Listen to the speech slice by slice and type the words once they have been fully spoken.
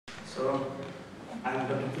So, I'm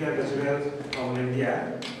Dr. Gajurel from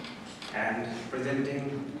India and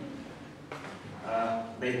presenting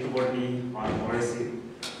the Ethnobotany on Moraceae.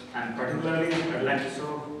 And particularly, I'd like to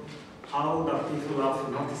show how the people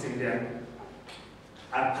of Northeast India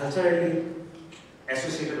are culturally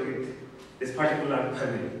associated with this particular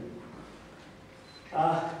family.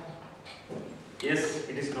 Yes,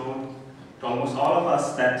 it is known to almost all of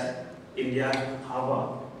us that India have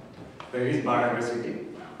a very rich biodiversity,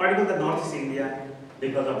 particularly the Northeast India,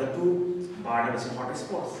 because of the two biodiversity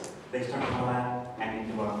hotspots, the Eastern Himalaya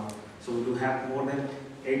and Ethnobotany. So we do have more than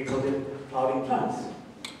 8,000 flowering plants.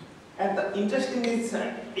 And the interesting is,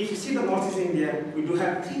 if you see the Northeast India, we do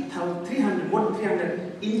have more than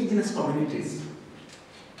 300 indigenous communities.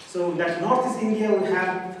 So that Northeast India will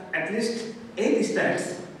have at least 8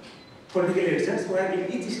 states, political states, where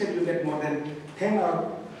in each state you get more than 10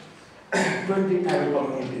 or 20 tribal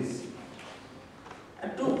communities.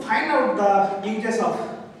 And to find out the uses of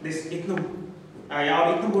this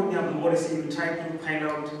Ethnobotany of the Moraceae, we try to find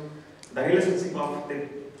out the relationship of the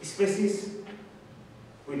species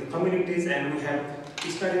with the communities, and we have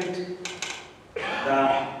studied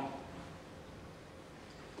the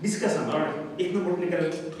discussion or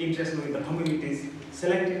ethnobotanical interest with the communities,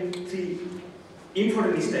 selected 3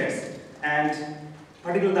 important states, and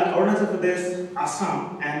particularly the Arunachal Pradesh,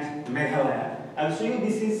 Assam, and Meghalaya. I'll show you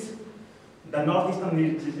this is the northeastern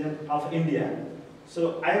region of India.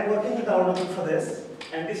 So I am working with the Arunachal Pradesh,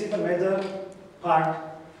 and this is the major part.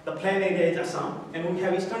 The plain area is Assam, and we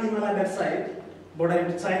have Eastern Himalaya that side, border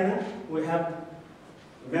into China. We have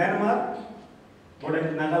Myanmar, border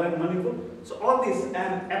into Nagaland, Manipur. So all this,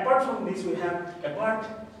 and apart from this, we have a part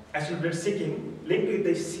associated Sikkim linked with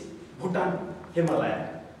the Bhutan,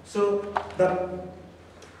 Himalaya. So the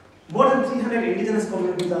more than 300 indigenous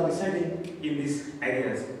communities are residing in these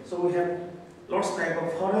areas. So we have lots type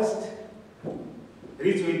of forest,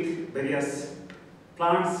 rich with various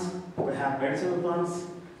plants. We have medicinal plants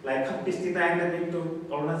like Pistita endemic to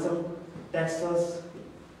Arunachal, Texas,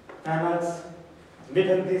 Panax,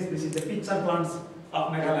 Nepenthes. This is the picture plants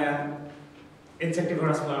of Meghalaya,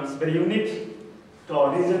 insectivorous plants, very unique to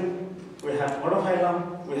our region. We have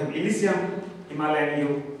Moraceae, we have Elysium, Himalayan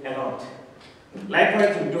yew, a lot.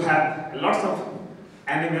 Likewise, we do have lots of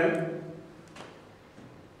animal.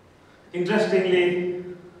 Interestingly,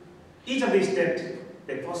 each of these states,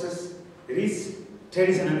 they possess rich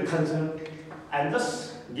tradition and culture. I'm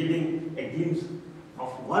just giving a glimpse of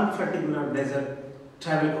one particular major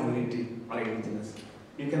tribal community or indigenous.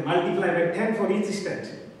 You can multiply by 10 for each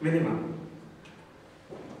state, minimum.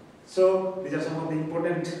 So these are some of the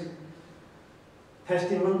important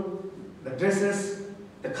festivals, the dresses,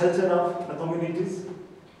 the culture of the communities.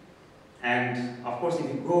 And of course, if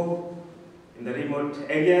you go in the remote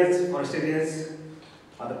areas, forest areas,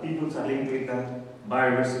 the peoples are linked with the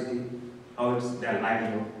biodiversity, how it's their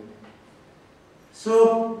livelihood.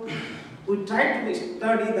 So we try to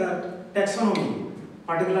study the taxonomy,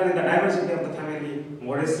 particularly the diversity of the family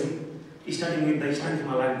Moraceae, starting with the Eastern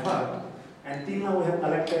Himalayan part. And till now we have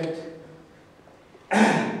collected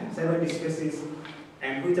 70 species,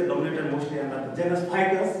 and which are dominated mostly under the genus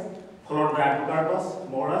Ficus, followed by Apocarpus,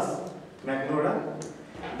 Moraceae, Maclora.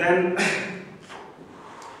 Then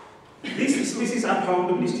these species are found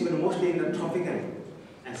to be distributed mostly in the tropical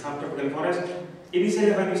and subtropical forest.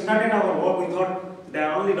 Initially, when we started our work, we thought they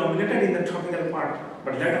are only dominated in the tropical part,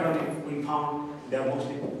 but later on we found they are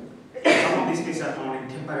mostly, some of these species are found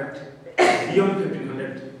in temperate beyond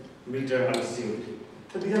 1500 meter altitude.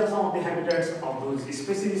 So these are some of the habitats of those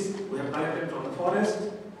species we have collected from the forest,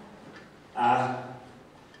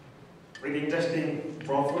 with interesting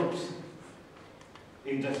fruits,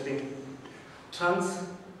 interesting trunks,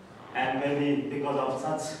 and maybe because of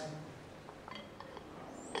such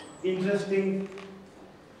interesting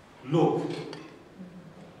look,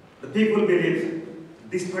 the people believe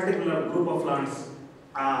this particular group of plants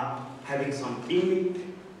are having some unique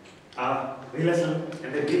relation,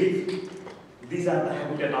 and they believe these are the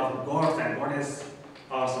habitat of gods and goddess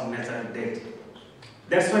or some natural deity.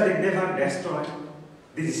 That's why they never destroy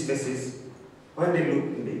these species when they look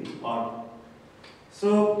in the earth.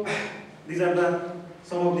 So these are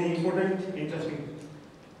some of the important, interesting.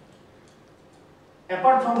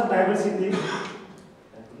 Apart from the diversity,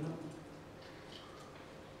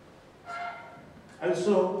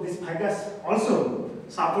 also this ficus also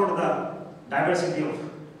support the diversity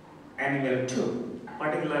of animal too,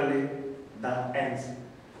 particularly the ants.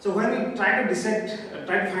 So when we try to dissect,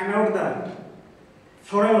 try to find out the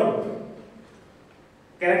floral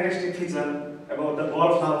characteristic feature about the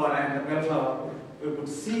wallflower and the bellflower, we could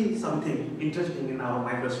see something interesting in our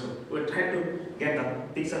microscope. We tried to get a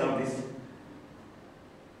picture of this.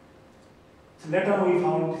 So later on we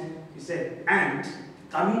found, you said, ant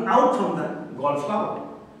coming out from the gallflower.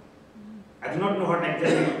 I do not know what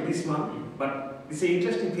exactly this one, but this is an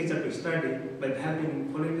interesting feature to study by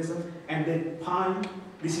helping pollination, and they find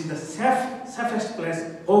this is the safest place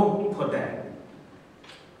home for them.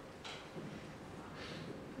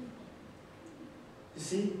 You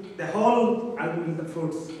see, the whole album the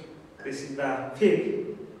fruits. This is the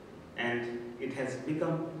fig, and it has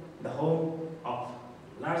become the home of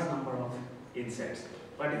large number of insects.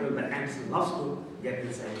 Particularly the ants love to get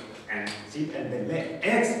inside and sit, and they lay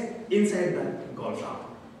eggs inside the gallflower.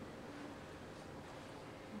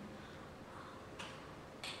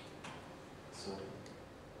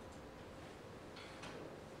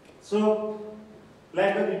 So,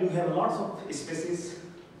 likewise we do have lots of species.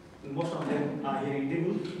 Most of them are here in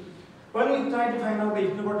table. When we try to find out the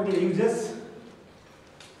ethnobotanical uses,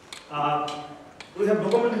 we have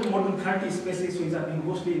documented more than 30 species which are being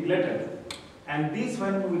mostly related. And these,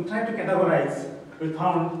 when we try to categorize, we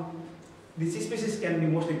found these species can be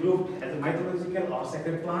mostly grouped as mythological or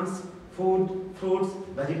sacred plants, food, fruits,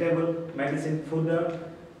 vegetable, medicine, fodder,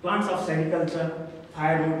 plants of agriculture,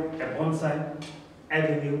 firewood, a bonsai,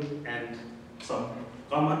 avenue, and some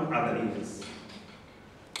common other uses.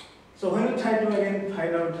 So when we try to again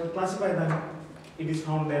find out, classify them, it is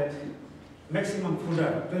found that maximum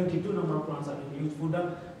fodder, 22 number of plants are being used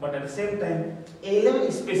fodder, but at the same time,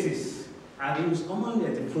 11 species are used commonly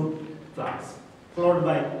as a fruit plants, followed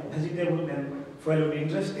by vegetable and followed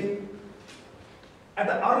interesting. At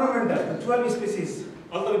the ornamental, the 12 species,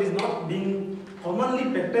 although it is not being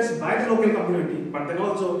commonly practiced by the local community, but then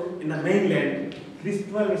also in the mainland, these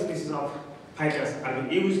 12 species of ficus are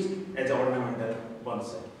being used as an ornamental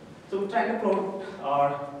bonsai. So we try to plot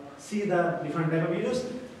or see the different type of uses.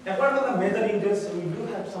 Apart from the major uses, we do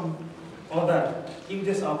have some other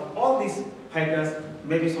uses of all these ficus.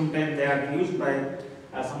 Maybe sometimes they are used by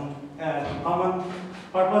some common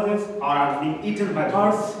purposes or are being eaten by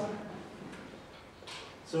birds.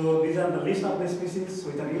 So these are the list of the species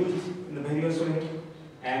which are used in the various way,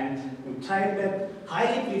 and we tried that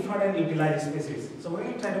highly preferred and utilized species. So when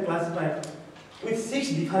we try to classify with 6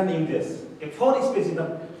 different uses, 4 species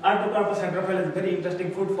of Artocarpus hydrophila is very interesting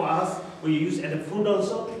food for us. We use as a food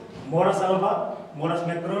also Moraceae alba, Moraceae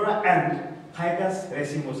macrora, and Ficus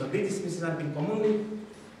racemosa. These species are being commonly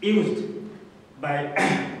used by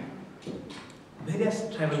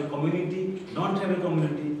various tribal community, non-tribal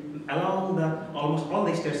community along the almost all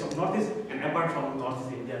the states of Northeast and apart from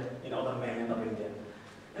Northeast India in other mainland of India.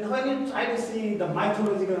 And when you try to see the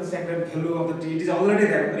mythological and sacred value of the tree, it is already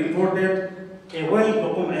there, reported.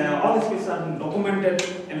 All the species are documented,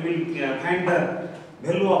 and we will find the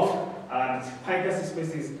value of ficus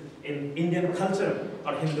species in Indian culture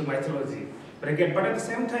or Hindu mythology. But at the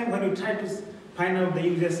same time, when we try to find out the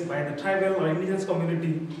uses by the tribal or indigenous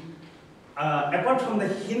community, apart from the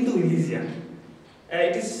Hindu religion,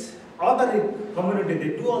 it is other community,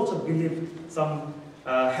 they do also believe some,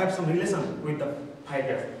 have some relation with the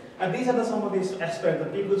ficus. And these are the, some of these aspects. The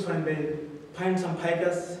people, when they find some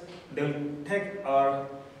ficus, they will take or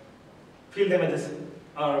feel them as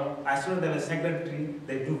or isolate them as sacred tree.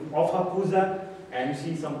 They do offer puja, and you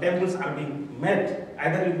see some temples are being made,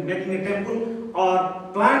 either in making a temple or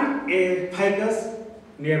plant a ficus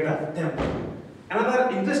near the temple.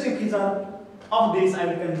 Another interesting feature of this, I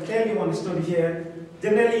can tell you one story here.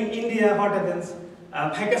 Generally in India, what happens?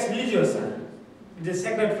 Ficus religiosa, it is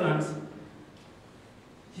sacred plants.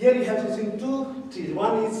 Here you have seen 2 trees.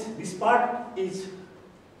 One is, this part is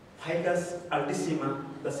Ficus altissima,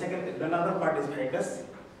 the other part is Ficus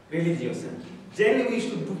religiosa. Generally we used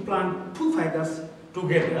to plant 2 ficus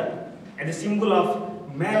together as a symbol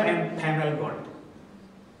of male and female god.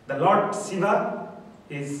 The Lord Shiva,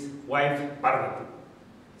 his wife Parvati.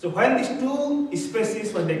 So when these 2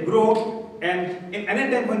 species, when they grow, and in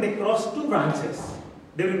any time when they cross 2 branches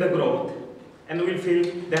during the growth, and we will feel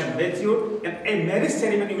they are matured, and a marriage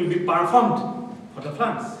ceremony will be performed for the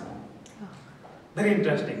plants. Very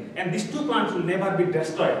interesting. And these 2 plants will never be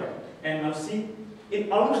destroyed. And now see,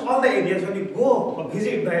 in almost all the areas when you go or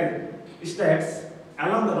visit the states,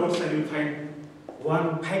 along the roadside you will find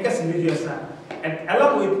one Ficus religiosa, and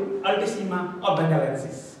along with Altissima or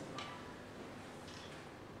Bengalensis.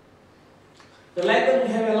 So like that,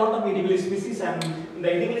 we have a lot of edible species, and in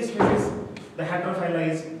the edible species, the Hydrophylla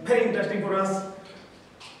is very interesting for us.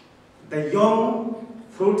 The young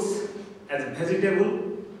fruits as a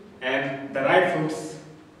vegetable, and the ripe fruits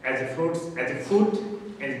as a food,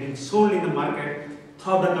 is being sold in the market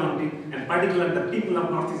throughout the country, and particularly the people of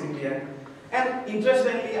Northeast India. And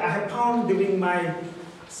interestingly, I have found during my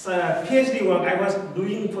PhD work I was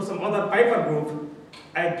doing for some other Piper group,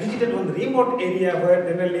 I visited one remote area where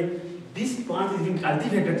generally this plant is being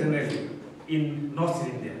cultivated generally in North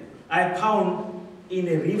India. I found in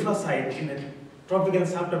a riverside, in a tropical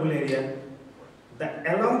subtropical area, that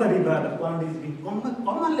along the river, the plant is being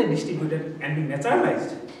commonly distributed and being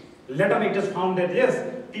naturalized. Later it is found that yes,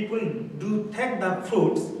 people do take the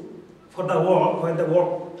fruits for the walk, where the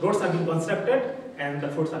roads are being constructed and the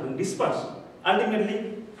fruits are being dispersed.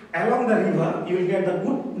 Ultimately, along the river, you will get the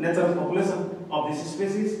good natural population of this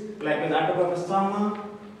species, like Ethnobotany sama,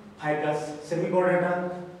 Ficus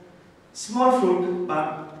semicordata, small fruit,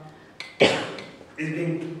 but is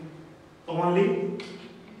being commonly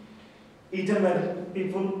eaten by the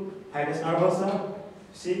people, Ficus nervosa.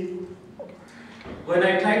 See, when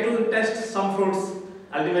I tried to test some fruits,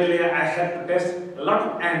 ultimately I had to test a lot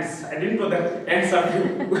of ants. I didn't know that ants are few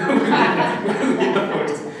with the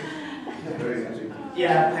fruits.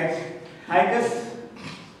 Yeah, Ficus,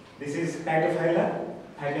 this is Cytophylla,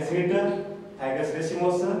 Ficus hitter, Ficus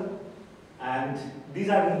racemosa, and these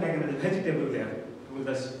are being taken as a vegetable there, with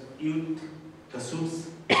the youth, the shoots,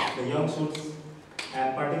 the young shoots,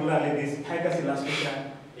 and particularly this Ficus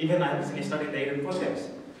elastica. Even I have studied the Eden projects.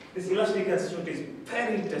 This elastica shoot is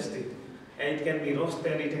very interesting. It can be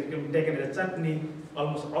roasted, it can be taken as a chutney,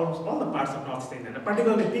 almost all the parts of North India. And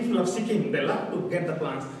particularly people of Sikkim, they love to get the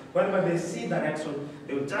plants. Whenever they see the red shoot,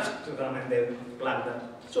 they will just run and they will pluck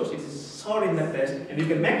the shoot. It is sour in the taste, and you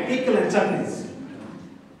can make pickle and chutneys.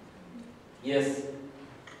 Yes,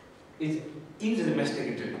 it's used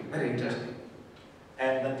domesticated, very interesting.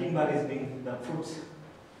 And the timber is being, the fruits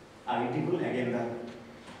are eatable. Again,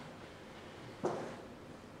 the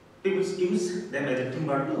people use them as a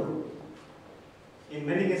timber too. In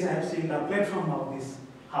many cases, I have seen the platform of this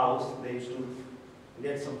house. They used to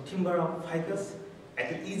get some timber of ficus.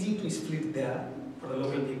 It is easy to split there for the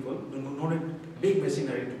local people. Do not need big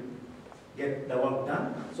machinery to get the work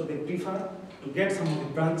done. So they prefer to get some of the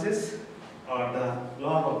branches or the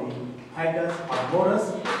log of the ficus or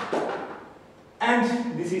Moraceae.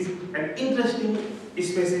 And this is an interesting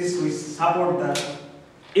species which support the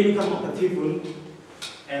income of the people.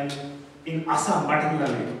 And in Assam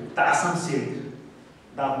particularly, the Assam silk,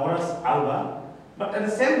 the Moraceae alba. But at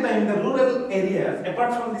the same time, the rural areas,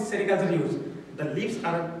 apart from this sericulture use, the leaves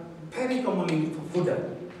are very commonly for fodder,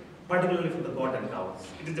 particularly for the goat and cows.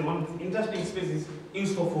 It is the one interesting species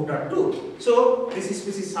used for fodder too. So this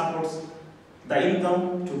species supports the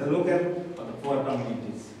income to the local or the poor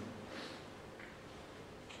communities.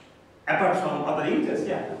 Apart from other uses,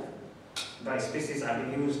 yeah, the species are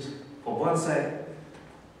being used for bonsai.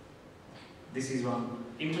 This is one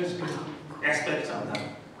interesting aspect of the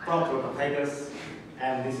crop root of ficus,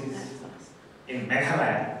 and this is in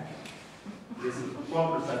Meghalaya. This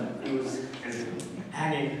crop roots are used as a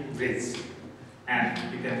hanging bridge,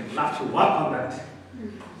 and you can love to walk on that.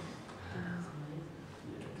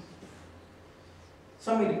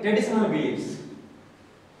 Some traditional beliefs.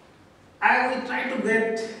 I will try to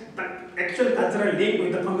get the actual cultural link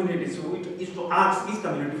with the community. So we used to ask each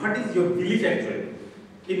community, what is your belief actually?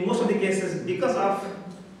 In most of the cases, because of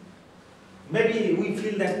maybe we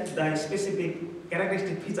feel that the specific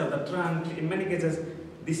characteristic feature of the trunk, in many cases,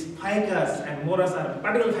 these ficus and Moraceae are,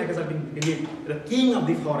 particular ficus are being believed the king of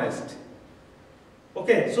the forest.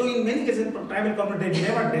 Okay, so in many cases, tribal community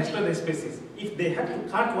never destroy the species. If they have to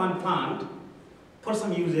cut one plant for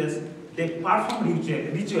some uses, they perform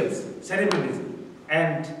rituals, ceremonies,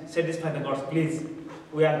 and satisfy the gods, please,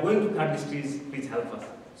 we are going to cut these trees, please help us.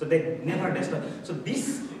 So they never destroy. So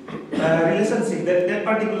this relationship, that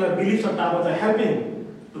particular beliefs of taboos are helping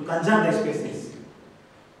to conserve the species.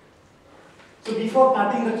 So before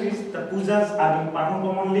cutting the trees, the pujas are being performed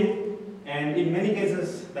commonly, and in many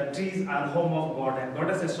cases, the trees are the home of God and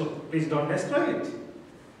goddesses, so please don't destroy it.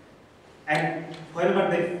 And wherever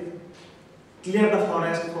they clear the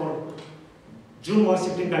forest for June or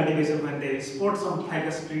shifting cultivation, when they spot some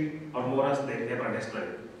ficus tree or Moraceae, they never destroy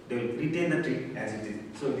it. They will retain the tree as it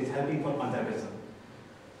is. So it is helping for conservation.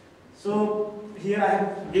 So here I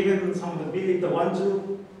have given some of the belief, the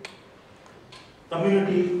Wanju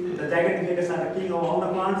community, the gigantic ficus are the king of all the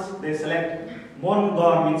plants. They select one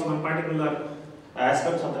god, means one particular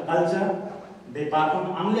aspects of the culture. They perform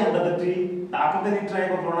only under the tree. The Apatani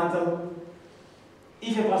tribe of Arunachal,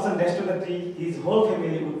 if a person destroys the tree, his whole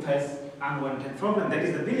family would face unwanted problem. That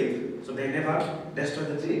is the belief. So they never destroy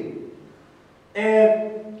the tree.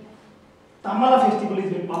 A Tamala festival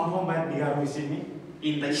is being performed by Buragohain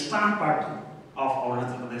in the eastern part of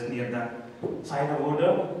Arunachal Pradesh near the China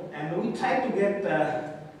border. And we try to get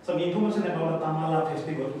some information about the Tamala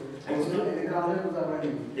festival.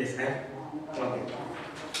 Yes, okay.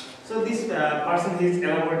 So this person is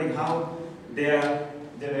elaborating how they are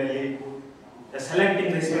generally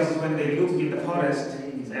selecting the species when they look in the forest.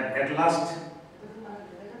 At last,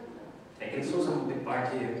 I can show some of the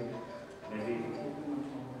part here, maybe.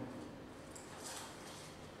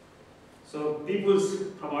 So people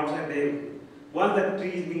from outside, once the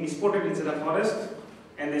tree is being spotted inside the forest,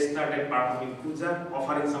 and they started performing puja,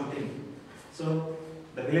 offering something. So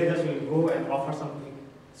the villagers will go and offer something.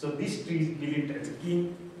 So this tree is believed as a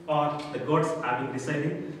king, or the gods are being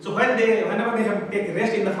deciding. So whenever they have to take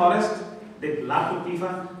rest in the forest, they love to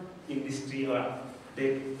prefer in this tree, or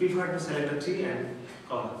they prefer to select a tree and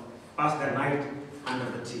pass their night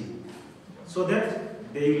under the tree, so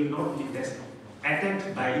that they will not be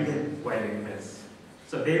attacked by even wild animals.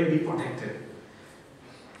 So they will be protected.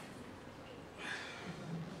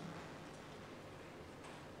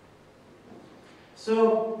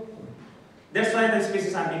 So that's why the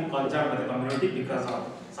species are being conserved by the community, because of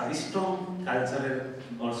some strong cultural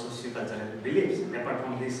or socio-cultural beliefs. Apart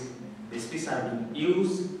from this, the species are being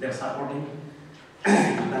used, they are supporting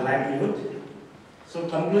the livelihood. So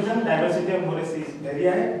conclusion, diversity of Moraceae is very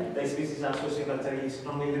high. The species are socio-culturally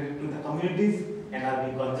strongly related to the communities and are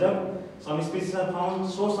being conserved. Some species are found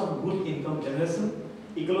source of good income generation.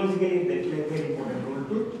 Ecologically, they play a very important role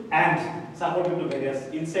too, and supporting to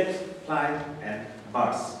various insects, flies, and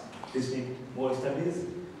birds. This needs more studies.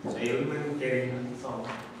 So a woman carrying some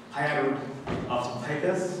firewood of some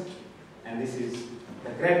fighters, and this is the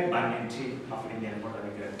great banyan tree of Indian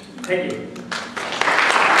botanical. Thank you.